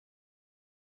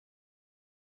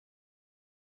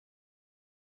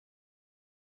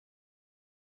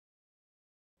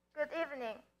Good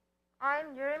evening.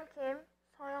 I'm Yurim Kim,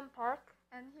 Seoyeon Park,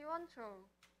 and Heewon Cho.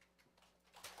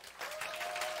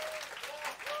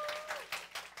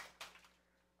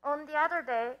 On the other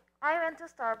day, I went to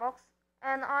Starbucks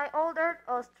and I ordered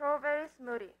a strawberry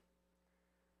smoothie.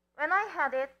 When I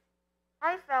had it,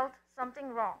 I felt something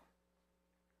wrong.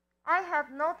 I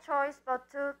had no choice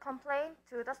but to complain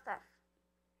to the staff.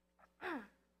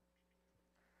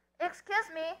 Excuse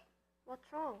me, What's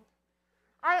wrong?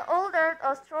 I ordered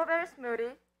a strawberry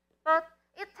smoothie, but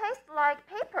it tastes like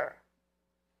paper.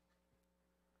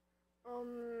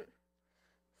 Smoothie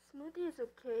is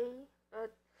okay,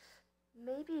 but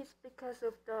maybe it's because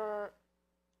of the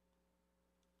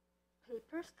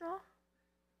paper straw?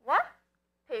 What?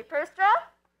 Paper straw?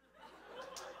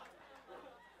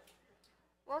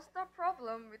 What's the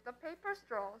problem with the paper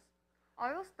straws?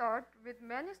 I will start with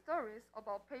many stories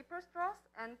about paper straws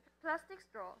and plastic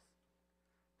straws.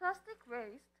 Plastic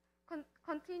waste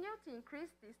continue to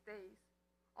increase these days.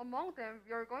 Among them,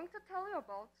 we are going to tell you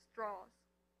about straws.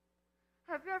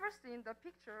 Have you ever seen the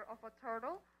picture of a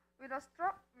turtle with a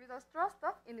straw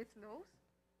stuck in its nose?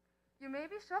 You may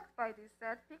be shocked by this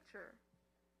sad picture.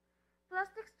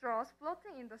 Plastic straws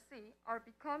floating in the sea are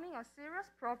becoming a serious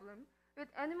problem,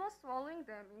 with animals swallowing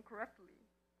them incorrectly.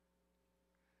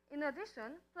 In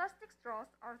addition, plastic straws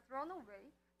are thrown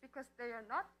away because they are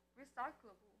not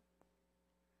recyclable.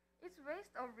 It's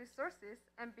waste of resources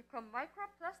and become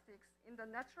microplastics in the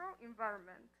natural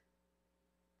environment.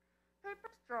 Paper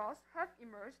straws have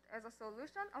emerged as a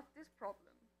solution of this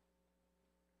problem.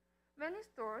 Many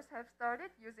stores have started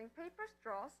using paper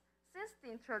straws since the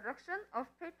introduction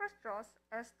of paper straws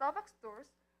at Starbucks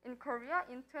stores in Korea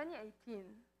in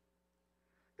 2018.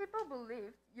 People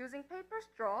believed using paper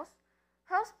straws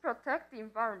helps protect the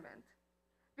environment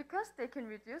because they can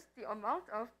reduce the amount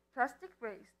of plastic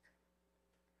waste.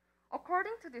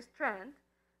 According to this trend,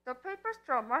 the paper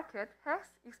straw market has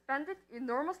expanded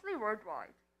enormously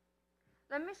worldwide.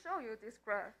 Let me show you this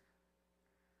graph.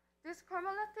 This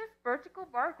cumulative vertical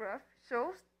bar graph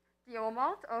shows the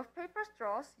amount of paper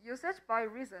straws usage by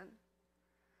region.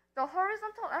 The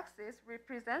horizontal axis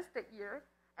represents the year,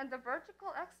 and the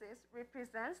vertical axis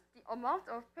represents the amount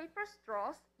of paper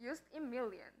straws used in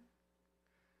million.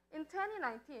 In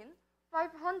 2019,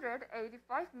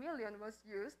 585 million was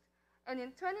used, and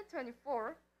in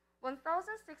 2024,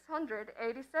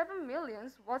 1,687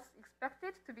 million was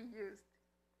expected to be used.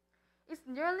 It's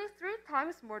nearly 3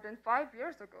 times more than 5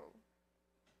 years ago.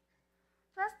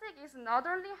 Plastic is not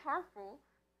only harmful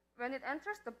when it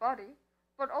enters the body,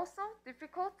 but also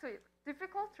difficult to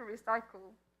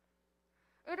recycle.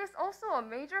 It is also a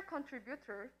major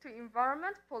contributor to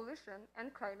environment pollution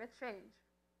and climate change.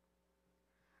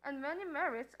 And many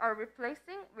merits are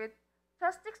replacing with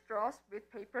plastic straws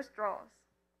with paper straws.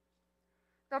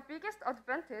 The biggest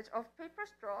advantage of paper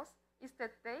straws is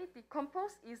that they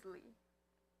decompose easily.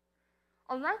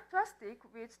 Unlike plastic,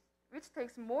 which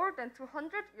takes more than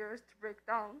 200 years to break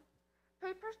down,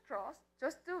 paper straws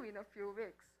just do in a few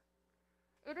weeks.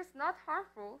 It is not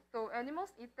harmful, though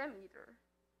animals eat them either.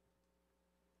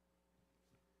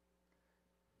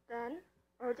 Then,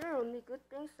 are there only good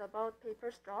things about paper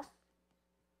straws?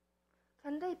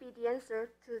 Can they be the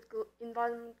answer to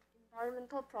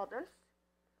environmental problems?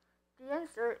 The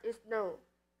answer is no.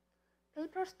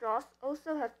 Paper straws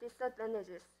also have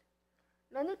disadvantages.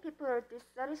 Many people are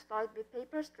dissatisfied with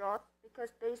paper straws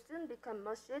because they soon become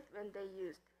mushy when they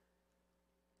used.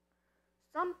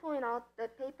 Some point out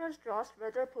that paper straws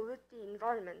rather pollute the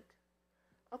environment.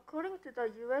 According to the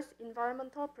U.S.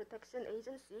 Environmental Protection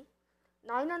Agency,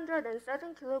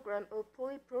 907 kilograms of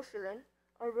polypropylene,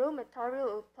 a raw material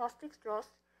of plastic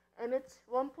straws, emits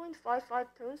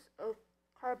 1.55 tons of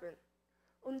carbon.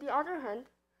 On the other hand,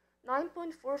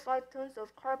 9.45 tons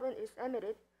of carbon is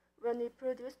emitted when we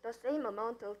produce the same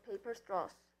amount of paper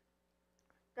straws.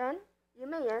 Then, you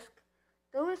may ask,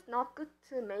 though it's not good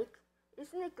to make,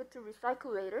 isn't it good to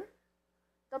recycle later?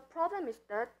 The problem is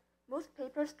that most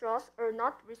paper straws are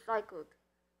not recycled.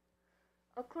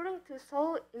 According to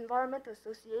Seoul Environment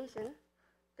Association,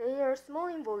 they are small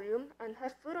in volume and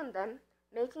have food on them,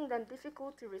 making them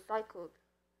difficult to recycle.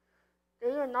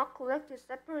 They are not collected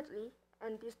separately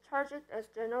and discharged as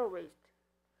general waste.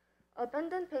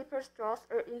 Abandoned paper straws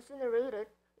are incinerated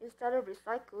instead of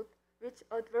recycled, which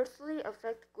adversely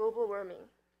affect global warming.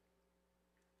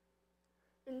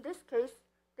 In this case,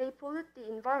 they pollute the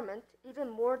environment even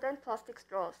more than plastic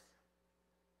straws.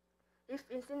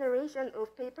 If incineration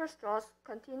of paper straws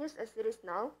continues as it is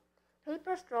now,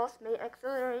 paper straws may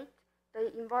accelerate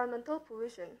the environmental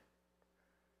pollution.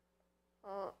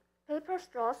 Paper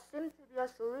straws seem to be a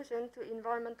solution to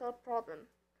environmental problem.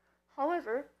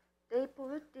 However, they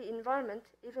pollute the environment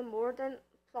even more than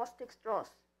plastic straws.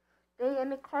 They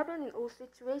emit carbon in all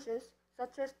situations,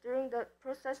 such as during the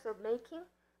process of making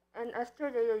and after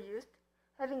they are used,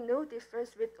 having no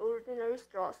difference with ordinary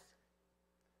straws.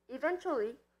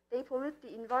 Eventually, they pollute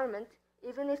the environment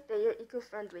even if they are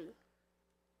eco-friendly.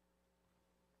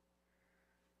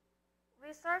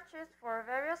 Researches for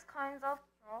various kinds of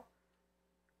straw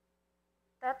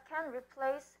that can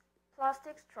replace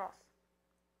plastic straws.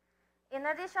 In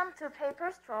addition to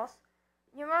paper straws,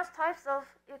 numerous types of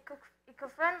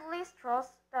eco-friendly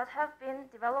straws that have been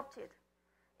developed,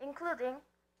 including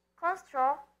corn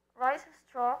straw, rice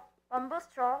straw, bamboo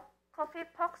straw, coffee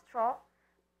puck straw,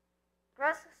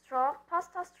 grass straw,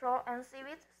 pasta straw, and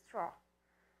seaweed straw.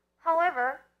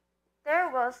 However, there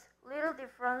was little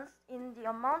difference in the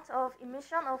amount of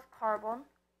emission of carbon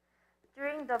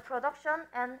during the production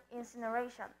and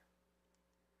incineration.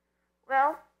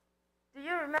 Well, do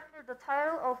you remember the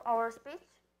title of our speech?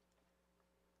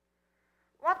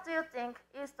 What do you think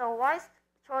is the wise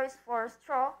choice for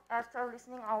straw after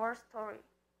listening our story?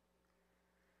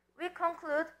 We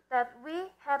conclude that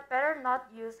we had better not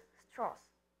use straws.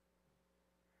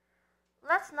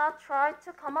 Let's not try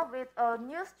to come up with a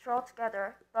new straw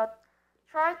together, but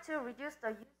try to reduce the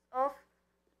use of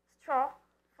straw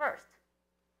first.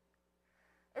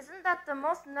 Isn't that the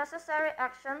most necessary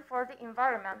action for the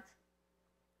environment?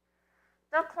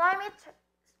 The climate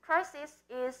crisis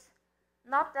is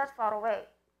not that far away.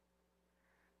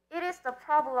 It is the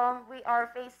problem we are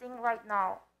facing right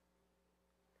now.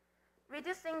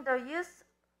 Reducing the use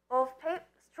of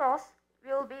straws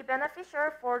will be beneficial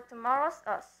for tomorrow's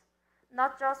us,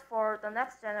 not just for the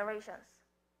next generations.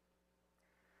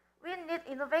 We need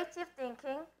innovative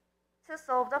thinking to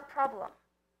solve the problem.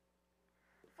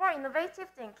 For innovative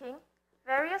thinking,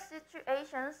 various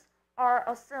situations are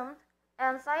assumed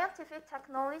and scientific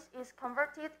technology is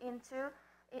converted into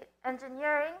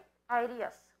engineering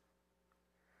ideas.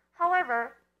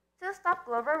 However, to stop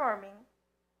global warming,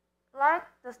 like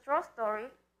the straw story,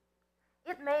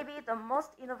 it may be the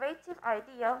most innovative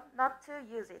idea not to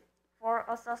use it for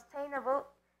a sustainable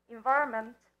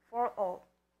environment for all.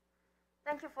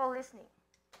 Thank you for listening.